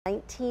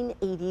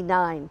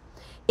1989.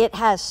 It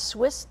has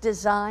Swiss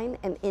design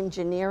and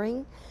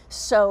engineering,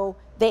 so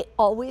they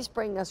always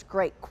bring us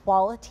great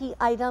quality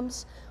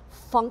items,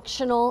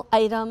 functional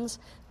items,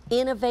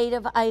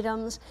 innovative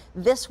items.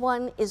 This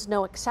one is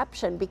no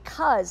exception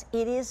because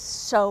it is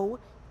so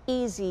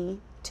easy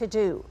to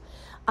do.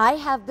 I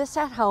have this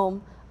at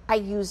home. I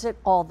use it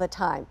all the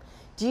time.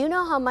 Do you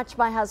know how much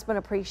my husband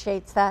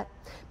appreciates that?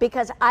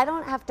 Because I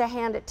don't have to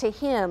hand it to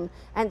him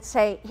and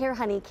say, here,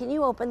 honey, can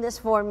you open this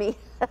for me?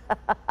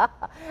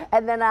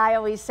 And then I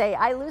always say,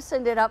 I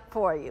loosened it up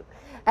for you.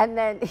 And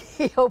then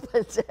he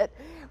opens it.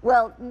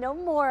 Well, no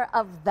more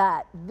of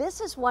that.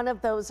 This is one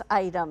of those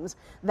items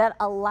that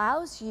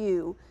allows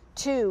you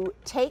to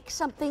take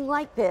something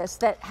like this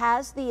that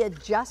has the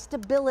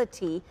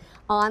adjustability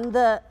on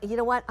the, you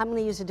know what, I'm going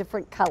to use a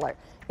different color.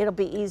 It'll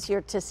be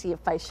easier to see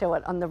if I show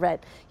it on the red.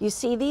 You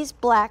see these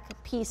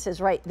black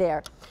pieces right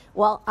there?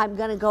 Well, I'm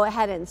going to go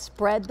ahead and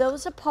spread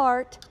those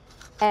apart,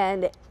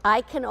 and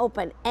I can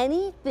open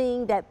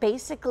anything that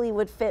basically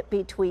would fit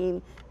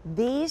between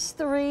these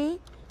three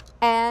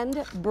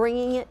and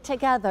bringing it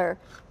together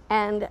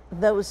and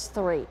those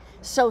three.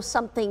 So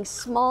something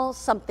small,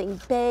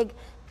 something big,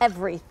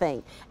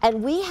 everything.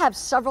 And we have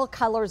several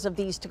colors of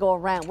these to go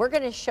around. We're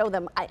going to show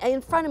them.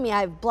 In front of me,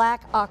 I have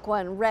black, aqua,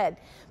 and red,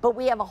 but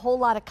we have a whole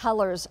lot of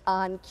colors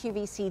on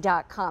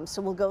QVC.com,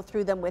 so we'll go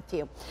through them with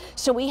you.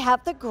 So we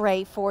have the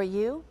gray for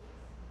you.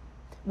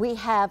 We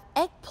have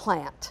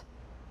eggplant,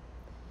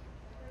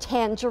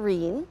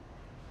 tangerine,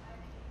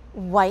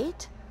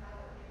 white.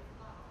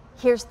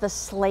 Here's the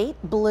slate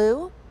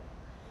blue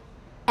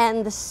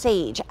and the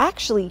sage.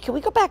 Actually, can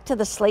we go back to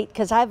the slate?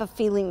 Because I have a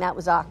feeling that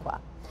was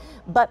aqua.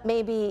 But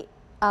maybe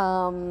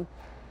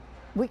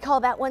we call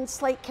that one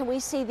slate. Can we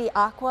see the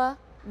aqua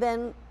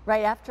then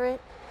right after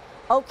it?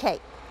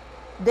 Okay.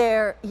 But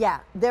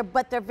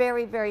they're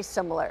very, very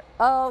similar.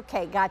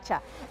 Okay,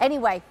 gotcha.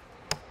 Anyway,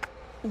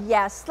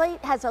 yeah,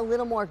 slate has a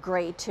little more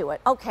gray to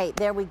it. Okay,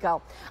 there we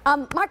go.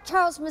 Mark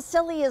Charles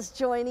Masilli is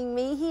joining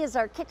me. He is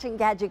our kitchen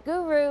gadget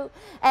guru,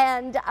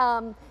 and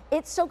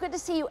it's so good to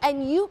see you.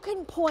 And you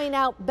can point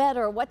out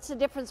better what's the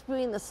difference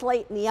between the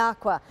slate and the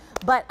aqua.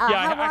 But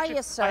how are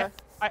you, sir?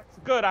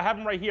 Good. I have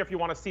them right here if you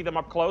want to see them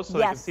up close so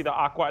you can see the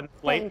aqua and the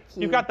slate. Thank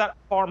you. You've got that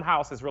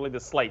farmhouse is really the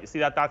slate. You see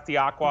that? That's the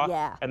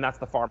aqua and that's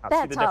the farmhouse.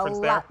 That's see the difference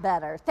a there? lot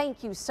better.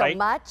 Thank you so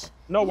much.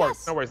 No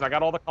worries. No worries. I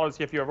got all the colors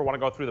here if you ever want to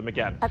go through them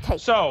again. Okay.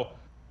 So,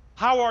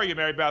 how are you,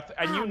 Mary Beth?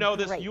 And you know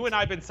this. Great. You and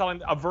I have been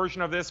selling a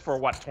version of this for,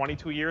 what,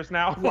 22 years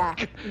now? Yeah.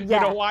 You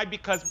know why?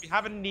 Because we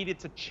haven't needed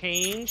to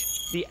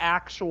change the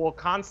actual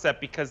concept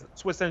because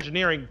Swiss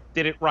engineering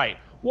did it right.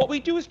 What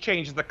we do is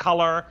change the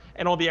color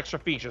and all the extra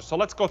features. So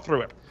let's go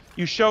through it.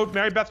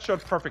 Mary Beth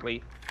showed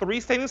perfectly, 3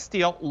 stainless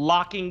steel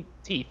locking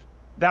teeth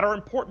that are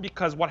important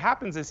because what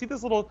happens is, see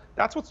this little,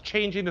 that's what's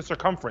changing the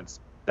circumference.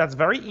 That's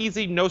very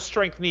easy, no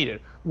strength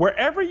needed.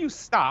 Wherever you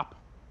stop,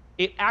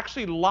 it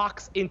actually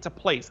locks into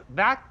place.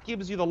 That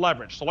gives you the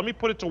leverage. So let me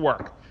put it to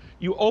work.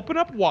 You open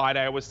up wide,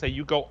 I always say,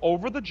 you go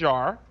over the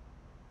jar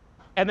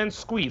and then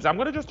squeeze. I'm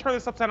gonna just turn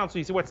this upside down so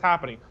you see what's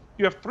happening.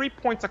 You have 3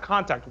 points of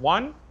contact,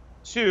 1,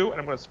 2,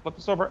 and I'm gonna flip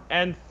this over,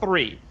 and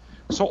 3.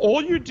 So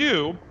all you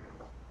do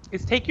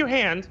is take your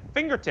hand,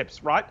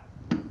 fingertips, right?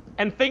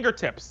 And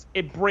fingertips.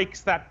 It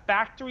breaks that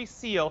factory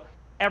seal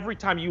every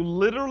time. You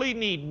literally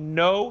need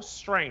no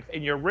strength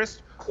in your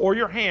wrist or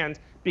your hand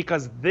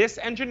because this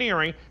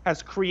engineering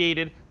has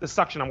created the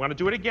suction. I'm going to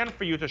do it again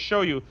for you to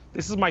show you.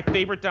 This is my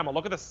favorite demo.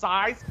 Look at the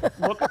size.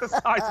 Look at the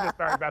size of this,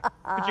 Mary Beth.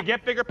 Did you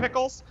get bigger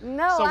pickles?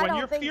 No, so I when don't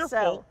you're think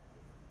fearful,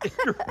 so. If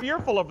you're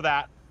fearful of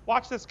that,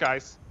 watch this,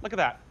 guys. Look at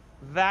that.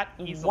 That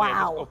easily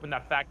I just opened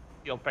that factory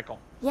sealed pickle.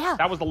 Yeah.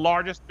 That was the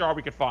largest jar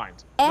we could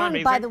find.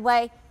 And by the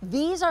way,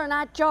 these are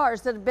not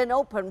jars that have been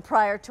opened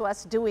prior to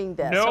us doing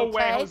this. No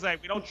way, Jose.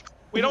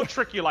 We don't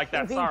trick you like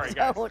that. Sorry,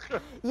 guys.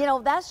 You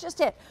know, that's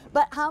just it.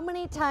 But how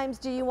many times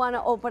do you want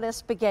to open a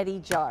spaghetti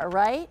jar,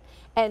 right?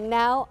 And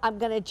now I'm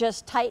going to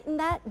just tighten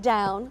that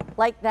down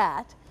like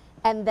that,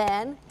 and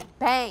then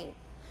bang.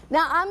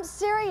 Now, I'm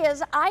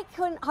serious. I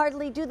couldn't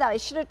hardly do that. I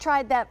should have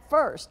tried that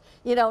first.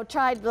 You know,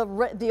 tried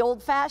the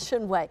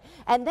old-fashioned way.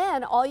 And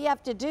then all you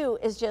have to do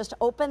is just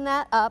open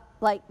that up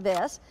like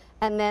this,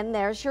 and then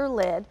there's your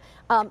lid.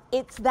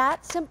 It's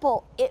that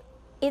simple.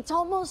 It's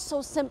almost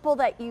so simple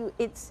that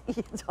it's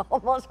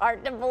almost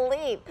hard to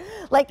believe.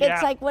 Like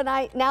it's like when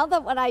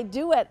I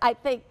do it, I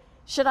think,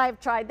 should I have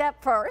tried that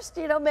first?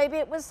 You know, maybe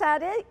it was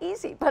that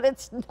easy, but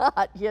it's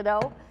not, you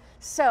know.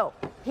 So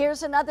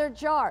here's another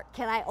jar.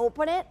 Can I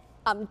open it?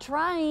 I'm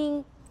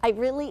trying. I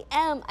really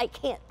am. I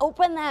can't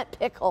open that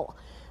pickle,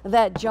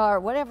 that jar,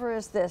 whatever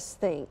is this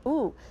thing.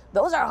 Ooh,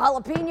 those are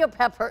jalapeno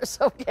peppers.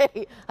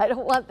 Okay, I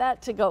don't want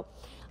that to go.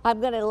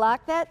 I'm going to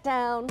lock that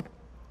down.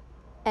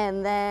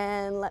 And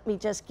then let me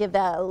just give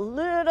that a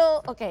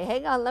little, okay,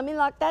 hang on, let me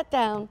lock that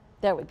down.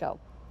 There we go.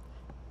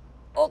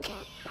 Okay.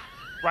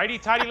 Righty,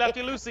 tighty,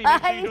 lefty, loosey.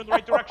 Make sure you're doing the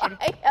right direction.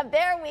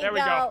 There we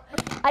go.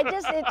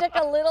 It took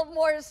a little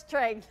more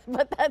strength,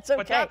 but that's okay.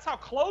 But that's how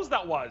close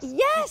that was.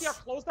 Yes. You see how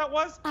close that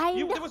was? I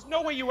know. There was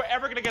no way you were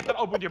ever going to get that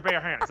open with your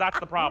bare hands. That's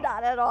the problem.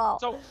 Not at all.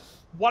 So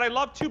what I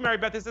love too, Mary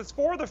Beth, is there's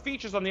 4 of the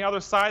features on the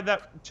other side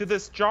to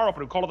this jar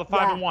opener. We call it the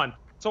 5-in-1.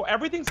 So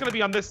everything's going to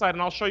be on this side,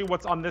 and I'll show you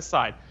what's on this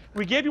side.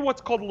 We gave you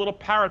what's called a little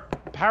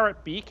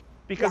parrot beak,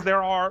 because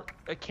there are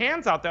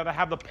cans out there that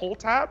have the pull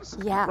tabs,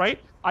 right?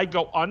 I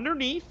go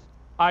underneath,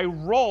 I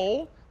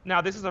roll.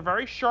 Now, this is a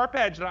very sharp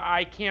edge that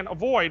I can't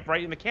avoid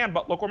right in the can,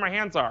 but look where my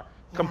hands are,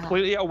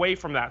 completely away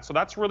from that. So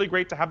that's really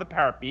great to have the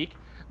parrot beak.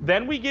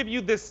 Then we give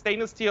you this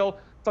stainless steel,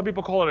 some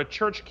people call it a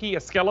church key, a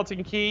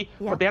skeleton key,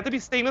 but they have to be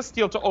stainless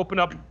steel to open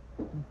up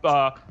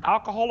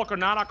alcoholic or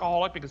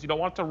non-alcoholic, because you don't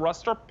want it to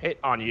rust or pit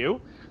on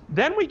you.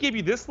 Then we give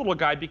you this little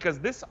guy because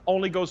this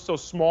only goes so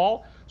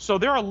small. So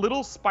there are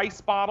little spice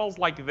bottles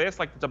like this,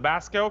 like the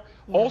Tabasco,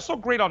 also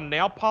great on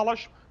nail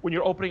polish when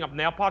you're opening up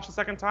nail polish the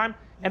second time.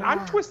 And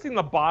I'm twisting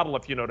the bottle,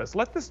 if you notice.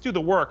 Let this do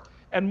the work.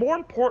 And more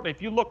importantly,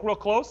 if you look real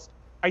close,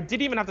 I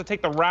didn't even have to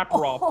take the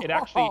wrapper off. It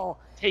actually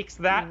takes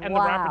that and the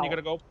wrapper, and you're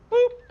gonna go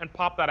boop and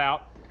pop that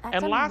out.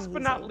 And last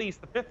but not least,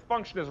 the 5th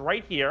function is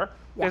right here.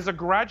 There's a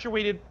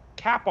graduated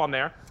cap on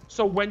there.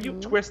 So when you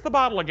twist the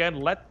bottle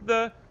again,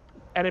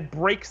 and it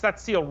breaks that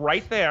seal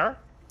right there.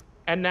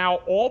 And now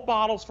all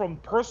bottles, from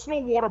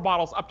personal water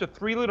bottles up to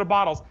 3-liter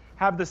bottles,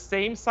 have the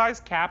same size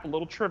cap, a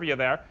little trivia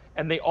there,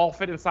 and they all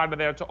fit inside of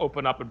there to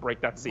open up and break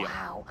that seal.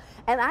 Wow.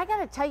 And I got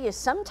to tell you,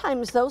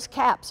 sometimes those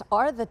caps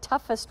are the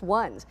toughest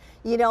ones.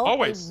 You know,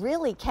 always. They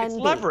really can be.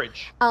 It's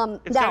leverage.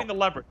 It's now, getting the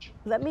leverage.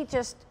 Let me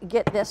just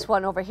get this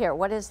one over here.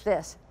 What is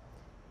this?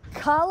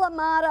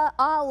 Kalamata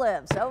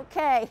olives.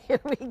 Okay,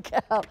 here we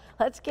go.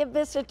 Let's give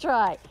this a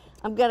try.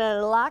 I'm going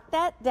to lock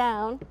that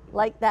down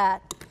like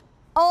that.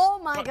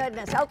 Oh, my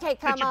goodness. Okay,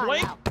 come on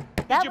now.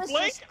 Did you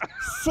blink?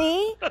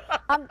 See?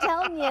 I'm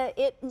telling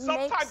you,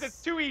 Sometimes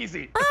it's too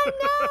easy. I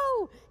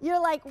know.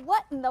 You're like,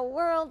 what in the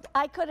world?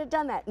 I could have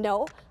done that.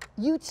 No,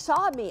 you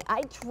saw me.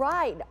 I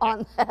tried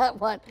on that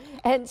one.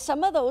 And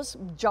some of those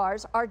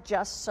jars are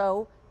just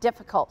so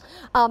difficult.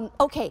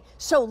 Okay,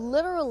 so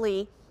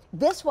literally,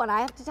 this one,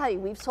 I have to tell you,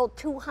 we've sold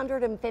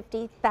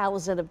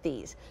 250,000 of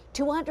these.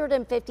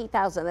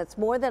 250,000, that's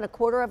more than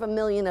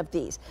 250,000 of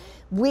these.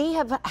 We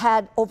have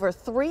had over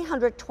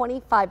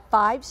 325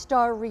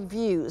 5-star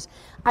reviews.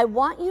 I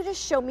want you to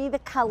show me the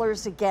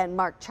colors again,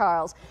 Mark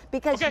Charles,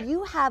 because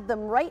you have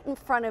them right in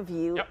front of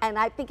you, and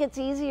I think it's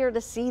easier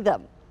to see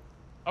them.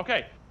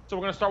 Okay, so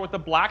we're gonna start with the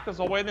black that's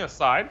all the way on this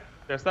side.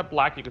 There's that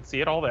black, you can see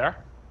it all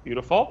there.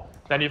 Beautiful.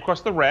 Then, of course,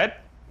 the red.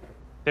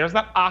 There's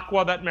that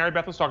aqua that Mary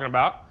Beth was talking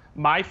about.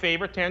 My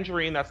favorite,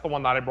 tangerine, that's the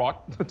one that I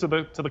brought to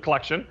the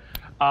collection.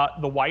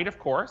 The white, of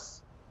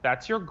course,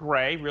 that's your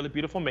gray, really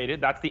beautiful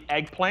mated. That's the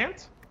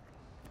eggplant.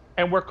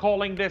 And we're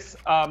calling this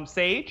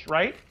sage,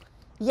 right?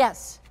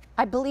 Yes,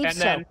 I believe and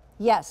so. Then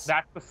yes.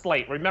 That's the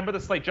slate. Remember the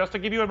slate, just to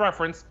give you a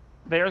reference,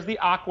 there's the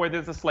aqua,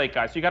 there's the slate,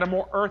 guys. So you got a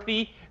more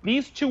earthy.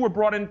 These two were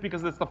brought in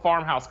because it's the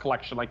farmhouse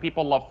collection. Like,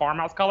 people love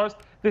farmhouse colors.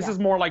 This is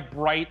more like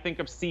bright, think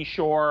of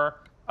seashore,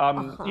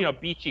 you know,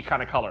 beachy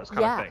kind of colors,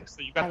 kind of thing.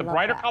 So you got the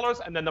brighter colors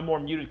and then the more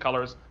muted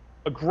colors.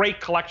 A great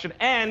collection.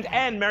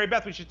 And Mary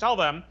Beth, we should tell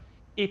them,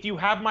 if you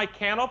have my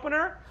can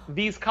opener,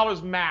 these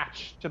colors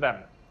match to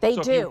them. They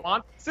so do. If you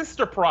want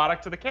sister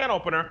product to the can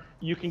opener,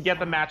 you can get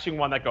the matching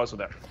one that goes with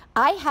it.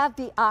 I have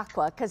the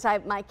aqua because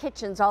my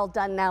kitchen's all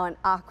done now in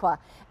aqua.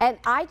 And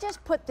I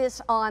just put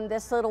this on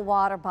this little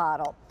water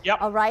bottle.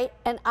 Yep. All right?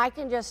 And I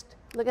can just,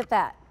 look at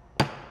that.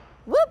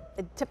 Whoop!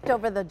 It tipped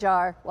over the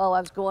jar while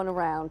I was going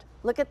around.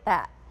 Look at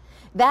that.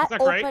 That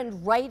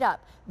opened right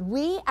up.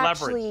 We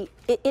actually,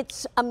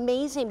 it's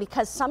amazing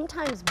because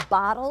sometimes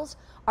bottles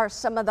are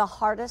some of the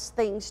hardest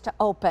things to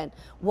open.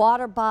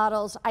 Water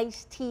bottles,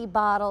 iced tea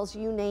bottles,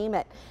 you name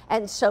it.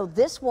 And so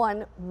this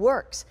one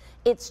works.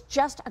 It's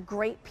just a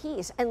great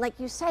piece. And like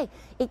you say,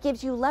 it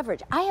gives you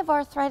leverage. I have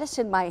arthritis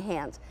in my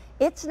hands.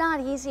 It's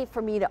not easy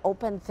for me to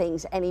open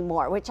things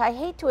anymore, which I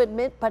hate to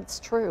admit, but it's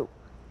true.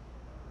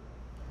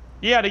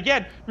 Yeah, and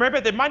again, remember,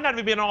 there might not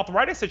even be an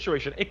arthritis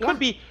situation. It could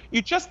be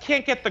you just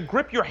can't get the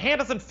grip. Your hand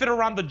doesn't fit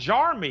around the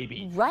jar,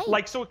 maybe. Right.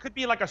 Like, so it could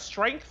be like a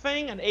strength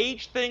thing, an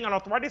age thing, an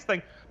arthritis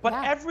thing. But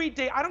every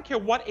day, I don't care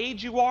what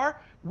age you are,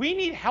 we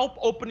need help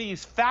opening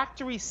these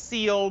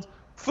factory-sealed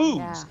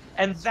foods.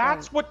 And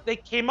that's what they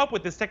came up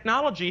with, this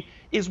technology,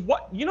 is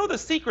what, you know, the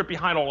secret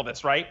behind all of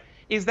this, right?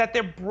 Is that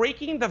they're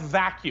breaking the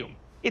vacuum.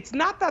 It's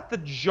not that the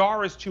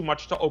jar is too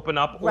much to open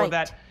up or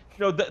that,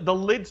 you know, the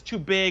lid's too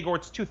big or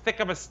it's too thick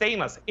of a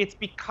stainless. It's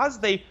because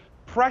they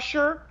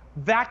pressure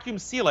vacuum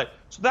seal it.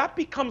 So that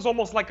becomes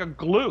almost like a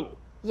glue.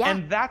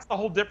 And that's the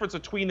whole difference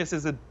between this,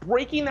 is it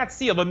breaking that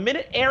seal. The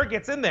minute air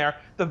gets in there,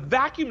 the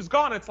vacuum's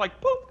gone. It's like,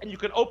 poof, and you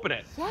can open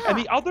it. And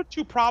the other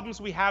two problems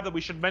we have that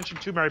we should mention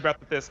too, Mary Beth,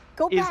 with this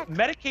is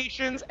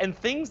medications and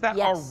things that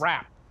are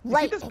wrapped. You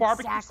see this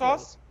barbecue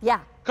sauce?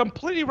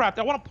 Completely wrapped.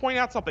 I want to point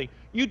out something.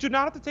 You do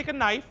not have to take a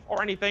knife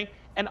or anything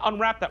and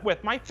unwrap that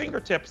with. My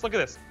fingertips, look at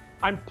this.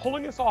 I'm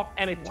pulling this off,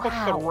 and it took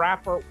the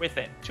wrapper with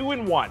it. 2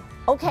 in 1.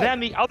 Okay. Then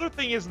the other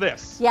thing is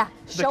this. Yeah,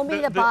 show me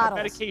the bottles.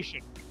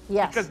 Medication.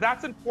 Yes. Because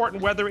that's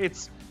important, whether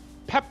it's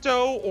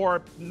Pepto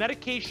or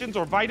medications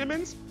or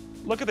vitamins.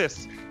 Look at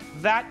this.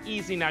 That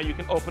easy now you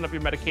can open up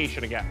your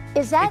medication again.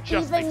 Is that It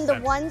just even makes the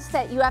sense. ones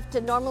that you have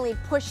to normally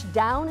push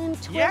down and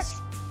twist?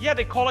 Yes. Yeah,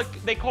 they call it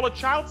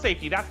child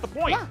safety. That's the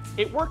point. Yeah.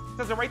 It works. It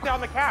says it right there on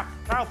the cap.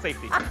 Child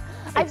safety.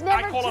 I've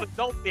never I call it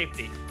adult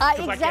safety.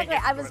 Exactly.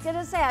 I was going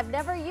to say, I've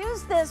never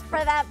used this for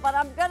that, but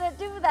I'm going to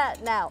do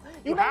that now.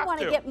 You might want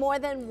to get more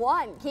than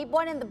one. Keep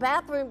one in the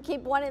bathroom,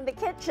 keep one in the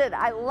kitchen.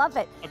 I love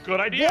it. A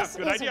good idea. This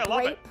good is idea. a I love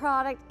great it.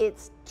 product.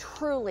 It's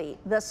truly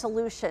the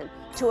solution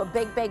to a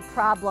big, big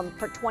problem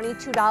for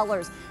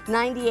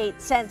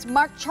 $22.98.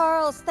 Mark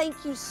Charles,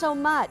 thank you so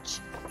much.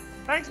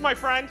 Thanks, my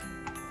friend.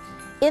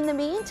 In the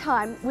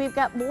meantime, we've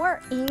got more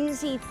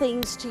easy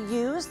things to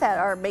use that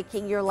are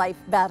making your life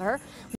better.